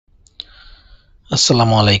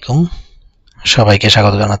আসসালামু আলাইকুম, সবাইকে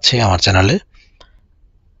স্বাগত জানাচ্ছি আমার চ্যানেলে।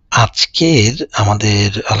 আজকের আমাদের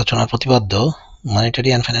আলোচনার প্রতিপাদ্য মনিটারি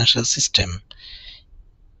অ্যান্ড ফাইন্যান্সিয়াল সিস্টেম।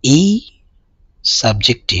 এই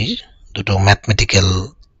সাবজেক্টটির দুটো ম্যাথমেটিক্যাল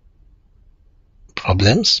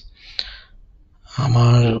প্রবলেমস।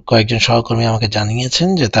 আমার কয়েকজন সহকর্মী আমাকে জানিয়েছেন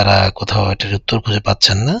যে তারা কোথাও এটার উত্তর খুঁজে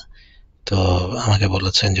পাচ্ছেন না, তো আমাকে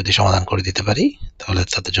বলেছেন যদি সমাধান করে দিতে পারি তাহলে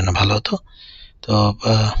তাদের জন্য ভালো হতো। তো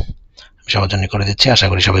আমি সবার জন্য করে দিচ্ছি, আশা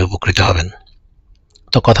করি সবাই উপকৃত হবেন।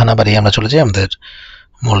 তো কথা না বাড়িয়ে আমরা চলে যাই আমাদের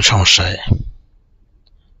মূল সমস্যায়।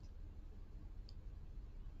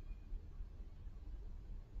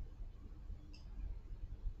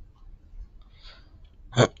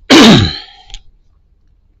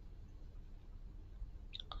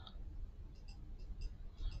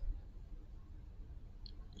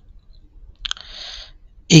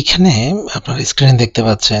 এইখানে আপনার স্ক্রিনে দেখতে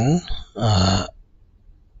পাচ্ছেন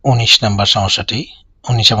 19 নাম্বার সমস্যাটি।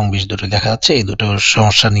 19 এবং 20 দুটো দেখা যাচ্ছে। এই দুটো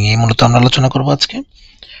সমস্যা নিয়েই মূলত আমরা আলোচনা করব আজকে।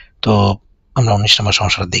 তো আমরা 19 নাম্বার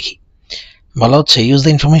সমস্যাটা দেখি। বলা হচ্ছে use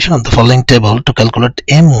the information of the following table to calculate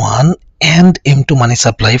M1 and M2 money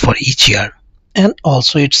supply for each year and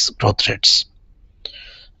also its growth rates।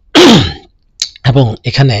 এবং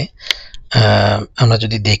এখানে আমরা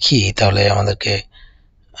যদি দেখি তাহলে আমাদেরকে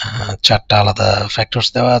চারটা আলাদা ফ্যাক্টরস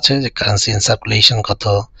দেওয়া আছে, যে কারেন্সি ইন সার্কুলেশন কত,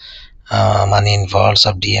 মানি ইন ভলস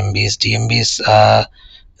অফ ডিএমবিস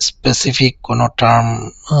স্পেসিফিক কোনো টার্ম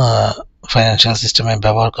ফাইন্যান্সিয়াল সিস্টেমে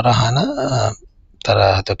ব্যবহার করা হয় না, তারা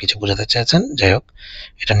হয়তো কিছু বোঝাতে চেয়েছেন। যাই হোক,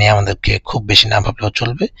 এটা নিয়ে আমাদেরকে খুব বেশি না ভাবলেও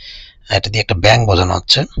চলবে। এটা দিয়ে একটা ব্যাংক বোঝানো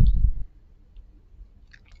হচ্ছে।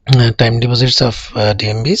 Time deposits of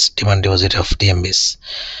ডিএমবিস, demand deposit of ডিএমবিস।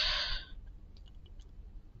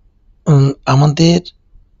 আমাদের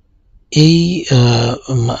এই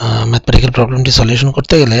ম্যাথমেটিক্যাল প্রবলেমটি সলিউশন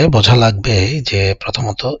করতে গেলে বোঝা লাগবে যে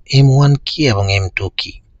প্রথমত M1 কি এবং M2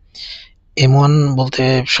 কি। M1 বলতে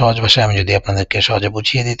সহজ ভাষায় আমি যদি আপনাদেরকে সহজে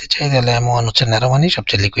বুঝিয়ে দিতে চাই তাহলে M1 হচ্ছে ন্যারো মানি,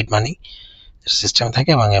 সবচেয়ে লিকুইড মানি সিস্টেম থাকে,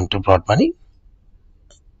 এবং M2 ব্রড মানি,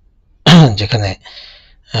 যেখানে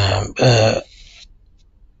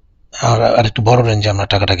আর একটু বড় রেঞ্জে আমরা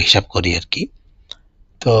টাকাটাকে হিসাব করি আর কি।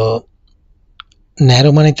 তো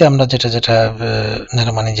ন্যারো মানিতে আমরা যেটা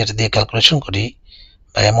ন্যারো মানি যেটা দিয়ে ক্যালকুলেশন করি,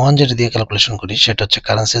 বা M1 যেটা দিয়ে ক্যালকুলেশন করি, সেটা হচ্ছে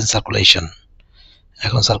কারেন্সি ইন সার্কুলেশন।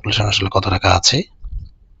 এখন সার্কুলেশন আসলে কত টাকা আছে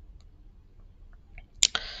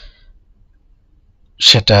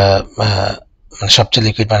সেটা, মানে সবচেয়ে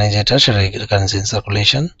লিকুইড মানি যেটা, সেটা currency in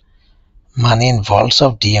circulation. Money in ভল্টস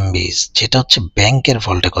of ডিএমবিস, যেটা হচ্ছে ব্যাংকের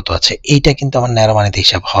ভল্টে কত আছে, এইটা কিন্তু আমার ন্যারো মানিতে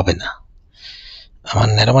হিসাব হবে না। আমার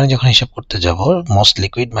ন্যারো মানি যখন হিসাব করতে যাব, মোস্ট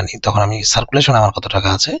লিকুইড মানি, তখন আমি সার্কুলেশন আমার কত টাকা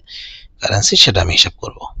আছে কারেন্সি, সেটা আমি হিসাব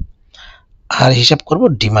করব। আর হিসাব করব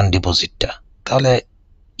ডিমান্ড ডিপোজিটটা। তাহলে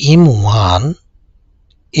M1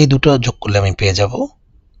 এই দুটো যোগ করলে আমি পেয়ে যাব,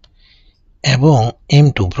 এবং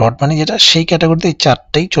M2 ব্রড মানি যেটা, সেই ক্যাটাগরিতে এই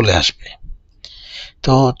চারটাই চলে আসবে।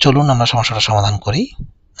 তো চলুন আমরা সমস্যাটা সমাধান করি।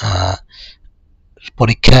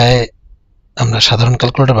 পরীক্ষায় আমরা সাধারণ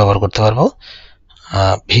ক্যালকুলেটর ব্যবহার করতে পারবো।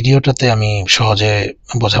 ভিডিওটাতে আমি সহজে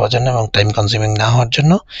বোঝাবার জন্য এবং টাইম কনজিউমিং না হওয়ার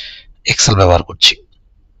জন্য এক্সেল ব্যবহার করছি।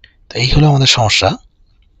 তো এই হলো আমাদের সমস্যা।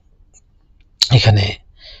 এখানে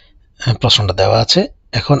প্রশ্নটা দেওয়া আছে।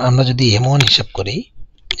 এখন আমরা যদি M1 হিসাব করি,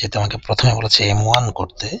 যেহেতু আমাকে প্রথমে বলেছে M1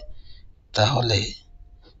 করতে, তাহলে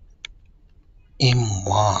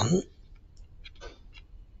M1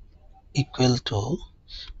 ইকুয়াল টু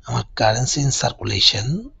আমার কারেন্সি ইন সার্কুলেশন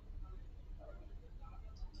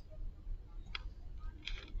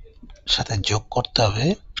সাথে যোগ করতে হবে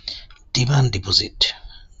ডিমান্ড ডিপোজিট,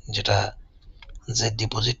 যেটা যে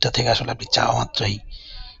ডিপোজিটটা থেকে আসলে আপনি চাওয়া মাত্রই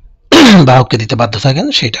গ্রাহককে দিতে বাধ্য থাকেন,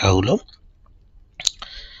 সেই টাকাগুলো।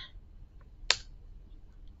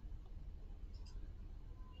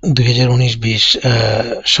 দুই 2019-20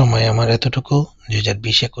 সময় আমার এতটুকু,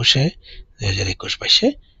 2020-21-এ, 2021-22-এ।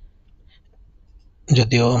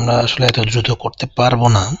 যদিও আমরা আসলে এত দ্রুত করতে পারবো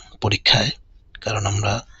না পরীক্ষায়, কারণ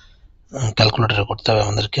আমরা ক্যালকুলেটরে করতে হবে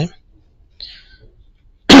আমাদেরকে।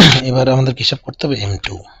 এবার আমাদেরকে হিসাব করতে হবে M2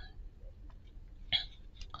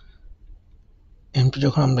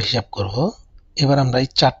 যখন আমরা হিসাব করব, এবার আমরা এই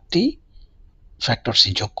চারটি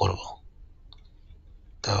ফ্যাক্টরসই যোগ করব।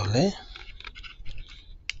 তাহলে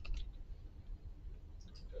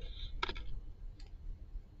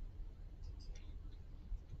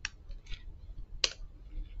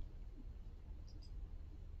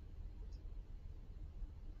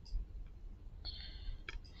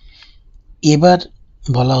এবার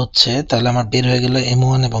বলা হচ্ছে, তাহলে আমার বের হয়ে গেল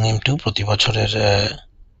M1 এবং M2 প্রতি বছরের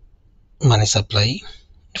মানি সাপ্লাই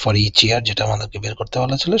ফর ইচ ইয়ার, যেটা আমাদেরকে বের করতে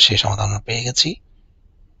বলা ছিল, সেই সমাধান আমরা পেয়ে গেছি।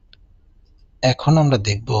 এখন আমরা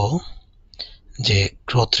দেখব যে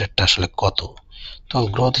গ্রোথ রেটটা আসলে কত। তো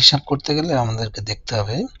গ্রোথ হিসাব করতে গেলে আমাদেরকে দেখতে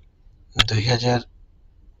হবে 2000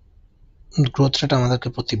 গ্রোথ রেট আমাদেরকে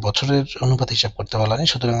প্রতি বছরের অনুপাত হিসাব করতে বলা নেই,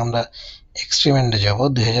 সুতরাং আমরা এক্সট্রিম যাব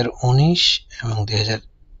 2019 এবং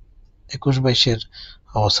 2021-22-এর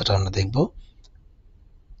অবস্থাটা আমরা দেখব।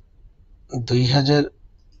 2000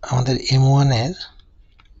 আমাদের M1 এর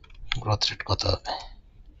গ্রোথ রেট কত হবে?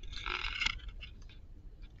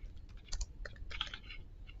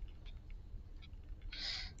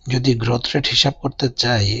 যদি গ্রোথ রেট হিসাব করতে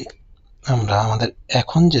চাই আমরা আমাদের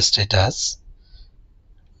এখন যে স্ট্যাটাস,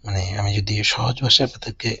 মানে আমি যদি সহজ ভাষায়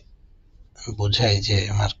আপনাদেরকে বোঝাই যে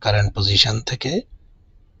আমার কারেন্ট পজিশন থেকে,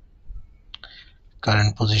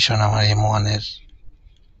 কারেন্ট পজিশন আমার M1 এর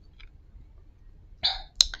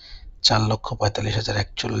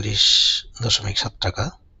 4,45,041.7 টাকা,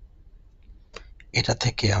 এটা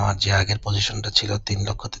থেকে আমার যে আগের পজিশনটা ছিল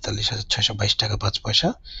 3,43,622 টাকা 5 পয়সা,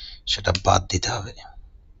 সেটা বাদ দিতে হবে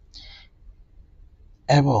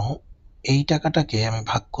এবং এই টাকাটাকে আমি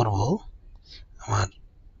ভাগ করব আমার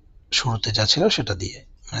শুরুতে যা ছিল সেটা দিয়ে,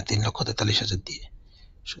 মানে 3,43,000 দিয়ে।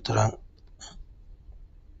 সুতরাং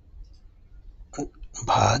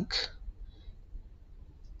ভাগ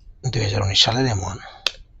 2019 সালের M1,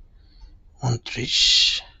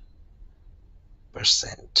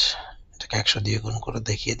 29%, এটাকে 100 দিয়ে গুণ করে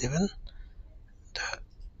দেখিয়ে দেবেন,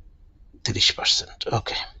 30%।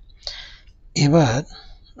 ওকে, এবার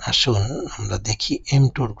আসুন আমরা দেখি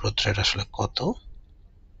M2 এর গ্রোথ রেট আসলে কত।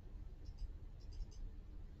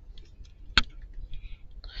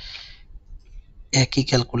 একই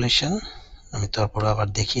ক্যালকুলেশন আমি তারপর আবার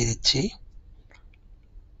দেখিয়ে দিচ্ছি।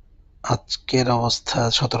 আজকের অবস্থা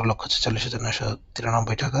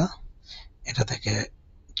 17,46,993 টাকা, এটা থেকে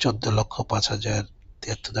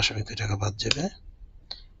 14,05,073.2 টাকা বাদ যাবে,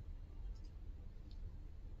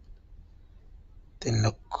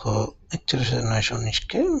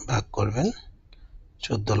 3,41,919-কে ভাগ করবেন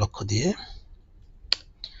 14 লক্ষ দিয়ে,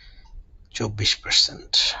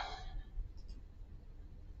 24%।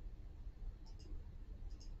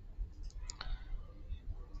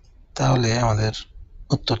 তাহলে আমাদের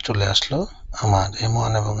উত্তর চলে আসলো। আমার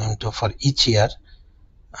M1 এবং M2 ফর ইচ ইয়ার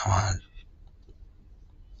আমার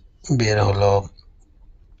বের হলো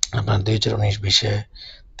আপনার 2019-20-এ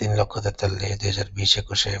 3,43,000,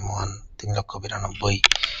 2020-21-এ M1 3,92,000,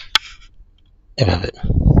 এভাবে।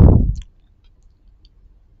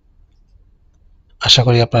 আশা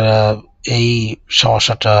করি আপনারা এই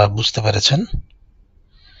সমস্যাটা বুঝতে পেরেছেন,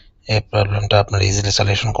 এই প্রবলেমটা আপনারা ইজিলি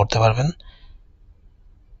সলিউশন করতে পারবেন।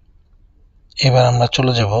 এবার আমরা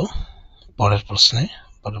চলে যাব পরের প্রশ্নে।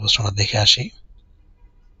 পরের প্রশ্নটা দেখে আসি।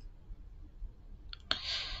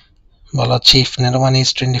 বলা হচ্ছে if net money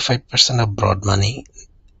is 25% of broad মানি,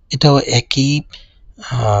 এটাও একই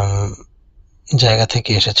জায়গা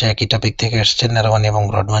থেকে এসেছে, একই টপিক থেকে এসেছে, নেট মানি এবং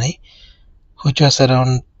broad money, which was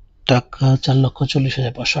around টাকা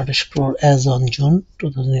 4,40,528 crore as on June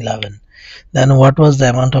 2011. Then what was the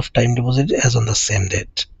amount of time deposit as on the same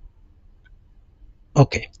date?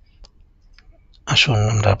 ওকে, আসুন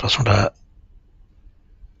আমরা প্রশ্নটা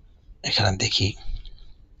এখানে দেখি।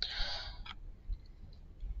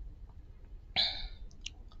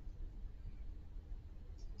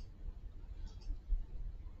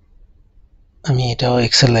 আমি এটাও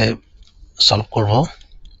এক্সেলে সলভ করব,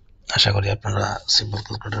 আশা করি আপনারা সিম্পল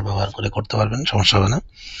ক্যালকুলেটর ব্যবহার করে করতে পারবেন, সমস্যা হবে না।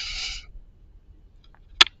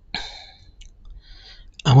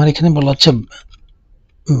 আমার এখানে বলা হচ্ছে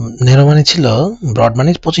নেরো মানি ছিল ব্রড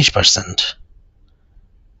মানির 25%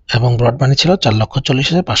 এবং ব্রড মানি ছিল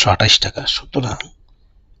 4,40,528 টাকা। সুতরাং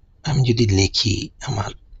আমি যদি লিখি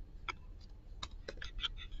আমার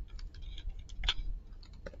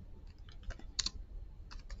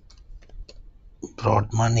ব্রড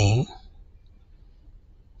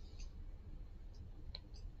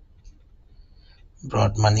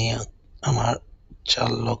মানি আমার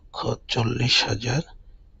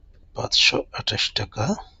 4,40,528 টাকা।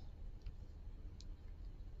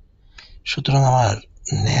 সুতরাং আমার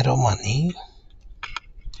ন্যারো মানি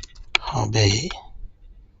হবে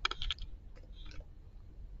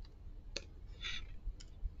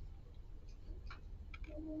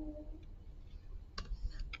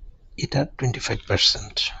এটা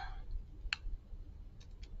 25%।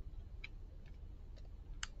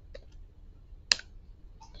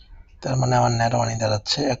 তার মানে আমার ন্যারো মানি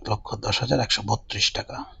দাঁড়াচ্ছে 1,10,132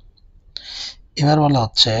 টাকা। এবার বলা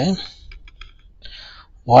হচ্ছে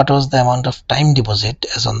what was the amount of time deposit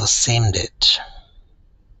as on the same date?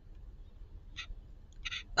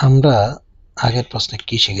 আমরা আগের প্রশ্নে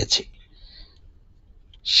কি শিখেছি?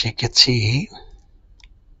 শিখেছি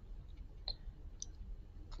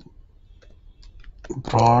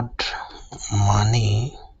ব্রড মানি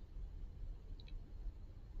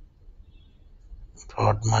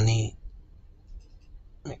ব্রড মানি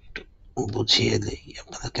একটু বুঝিয়ে দেই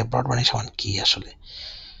আপনাদেরকে। ব্রড মানি সমান কি আসলে?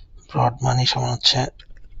 ব্রড মানি সমান হচ্ছে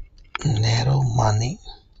ন্যারো মানি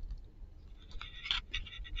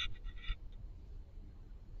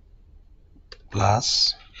প্লাস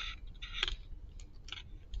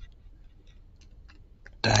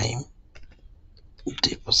টাইম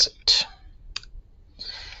ডিপোজিট।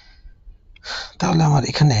 তাহলে আমার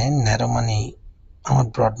এখানে ন্যারো মানি, আমার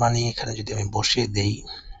ব্রড মানি এখানে যদি আমি বসিয়ে দেই,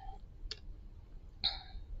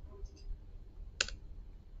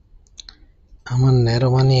 আমার ন্যারো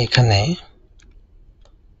মানি এখানে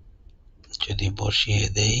যদি বসিয়ে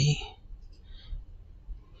দেই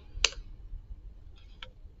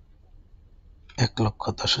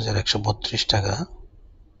 ১,১০,১৩২ টাকা,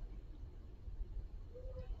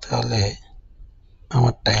 তাহলে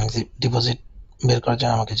আমার টাইম ডিপোজিট বের করার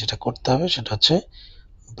জন্য আমাকে যেটা করতে হবে সেটা হচ্ছে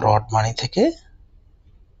ব্রড মানি থেকে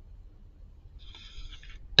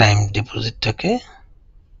টাইম ডিপোজিটটাকে,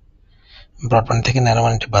 ব্রড মানি থেকে ন্যারো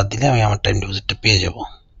মানিটা বাদ দিলে আমি আমার টাইম ডিপোজিটটা পেয়ে যাব।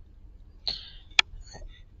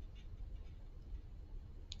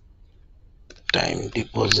 টাইম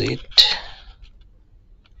ডিপোজিট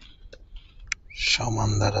সমান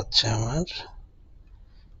দাঁড়াচ্ছে আমার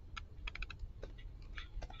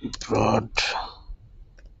ব্রড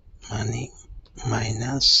মানি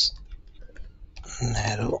মাইনাস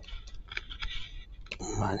ন্যারো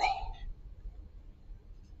মানি।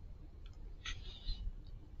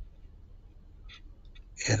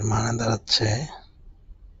 এর মানে দাঁড়াচ্ছে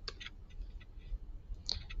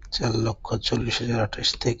 ৪,৪০,০২৮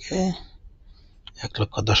 থেকে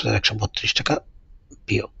 ১,১০,১৩২ টাকা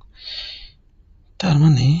বিয়োগ। তার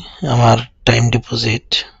মানে আমার টাইম ডিপোজিট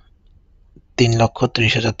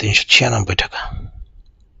 ৩,৩০,৩৯৬ টাকা।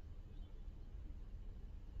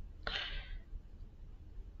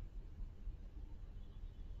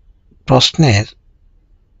 প্রশ্নের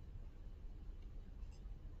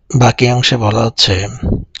বাকি অংশে বলা হচ্ছে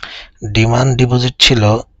ডিমান্ড ডিপোজিট ছিল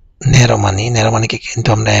ন্যারো মানি, ন্যারো মানিকে কিন্তু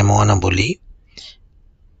আমরা M1 বলি,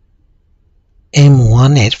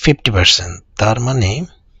 M1 এর 50%। তার মানে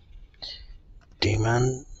ডিমান্ড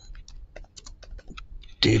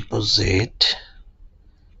ডিপোজিট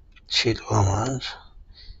ছিল আমার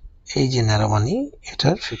এই যে ন্যারো মানি,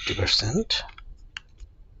 এটার 50%।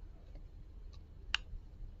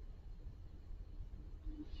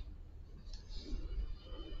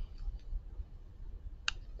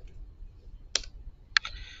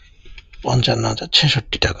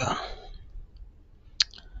 ৳৫৫,০৬৬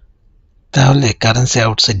 তাহলে কারেন্সি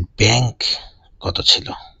আউটসাইড ব্যাংক কত ছিল?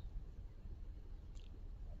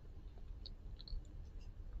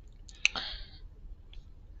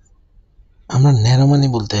 আমরা ন্যারো মানি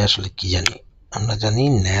বলতে আসলে কি জানি? আমরা জানি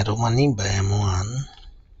ন্যারো মানি বা M1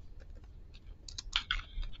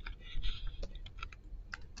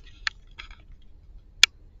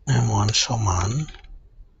 সমান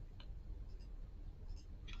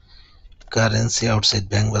কারেন্সি আউটসাইড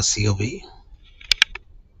ব্যাংক বা সিওবি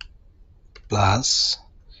প্লাস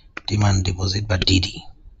ডিমান্ড ডিপোজিট বা ডিডি।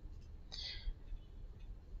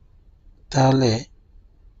 তাহলে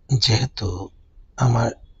যেহেতু আমার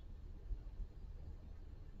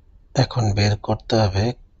এখন বের করতে হবে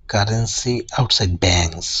কারেন্সি আউটসাইড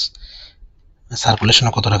ব্যাংকস,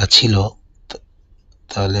 সার্কুলেশনে কত টাকা ছিল,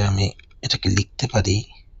 তাহলে আমি এটাকে লিখতে পারি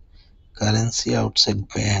কারেন্সি আউটসাইড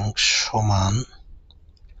ব্যাংক সমান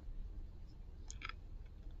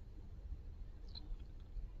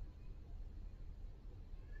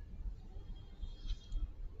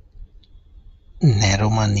ন্যারো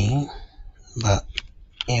মানি বা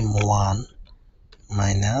M1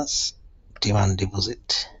 মাইনাস ডিমান্ড ডিপোজিট।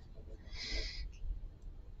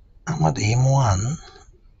 আমার M1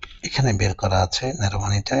 এখানে বের করা আছে, ন্যারো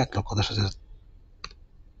মানিটা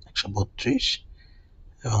 ১,১০,১৩২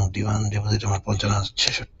 এবং ডিমান্ড ডিপোজিট আমার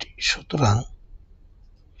 ৫৫,০৬৬। সুতরাং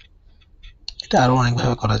এটা আরো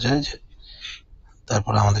অনেকভাবে করা যায়, যে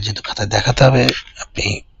তারপর আমাদের যেহেতু খাতায় দেখাতে হবে, আপনি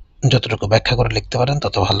যতটুকু ব্যাখ্যা করে লিখতে পারেন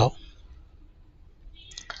তত ভালো।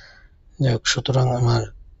 যাই হোক, সুতরাং আমার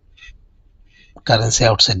কারেন্সি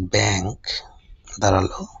আউটসাইড ব্যাংক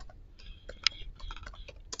দাঁড়ালো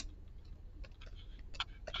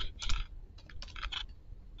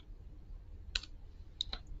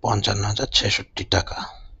 ৫৫,০৬৬ টাকা।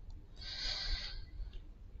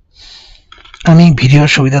 আমি ভিডিওর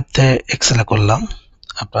সুবিধার্থে এক্সেলে করলাম,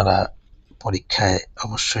 আপনারা পরীক্ষায়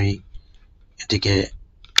অবশ্যই এটিকে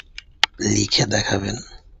লিখে দেখাবেন।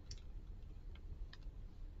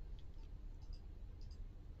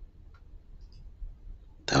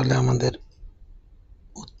 তাহলে আমাদের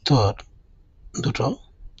উত্তর দুটো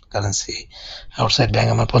কারেন্সি আউটসাইড ব্যাংক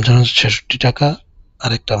আমার ৫৫৬৬ টাকা।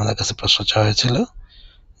 আরেকটা আমাদের কাছে প্রশ্ন চাওয়া হয়েছিল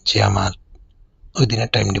যে আমার ওই দিনের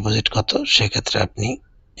টাইম ডিপোজিট কত, সেক্ষেত্রে আপনি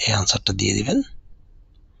এই আনসারটা দিয়ে দিবেন।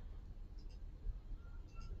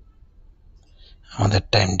 আমাদের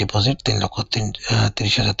টাইম ডিপোজিট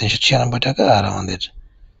 ৩,৩০,৩৯৬ টাকা, আর আমাদের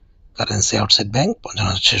কারেন্সি আউটসাইড ব্যাংক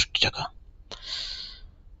 ৫৫৬৬ টাকা।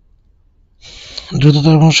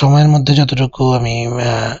 দ্রুততম সময়ের মধ্যে যতটুকু আমি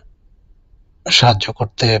সাহায্য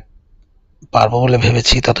করতে পারবো বলে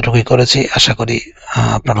ভেবেছি ততটুকুই করেছি। আশা করি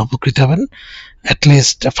আপনারা উপকৃত হবেন।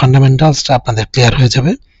 অ্যাটলিস্ট ফান্ডামেন্টালসটা আপনাদের ক্লিয়ার হয়ে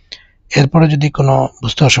যাবে। এরপরে যদি কোনো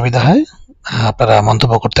বুঝতে অসুবিধা হয় আপনারা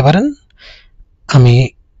মন্তব্য করতে পারেন, আমি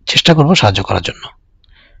চেষ্টা করব সাহায্য করার জন্য।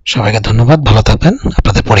 সবাইকে ধন্যবাদ, ভালো থাকবেন,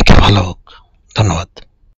 আপনাদের পরীক্ষা ভালো হোক। ধন্যবাদ।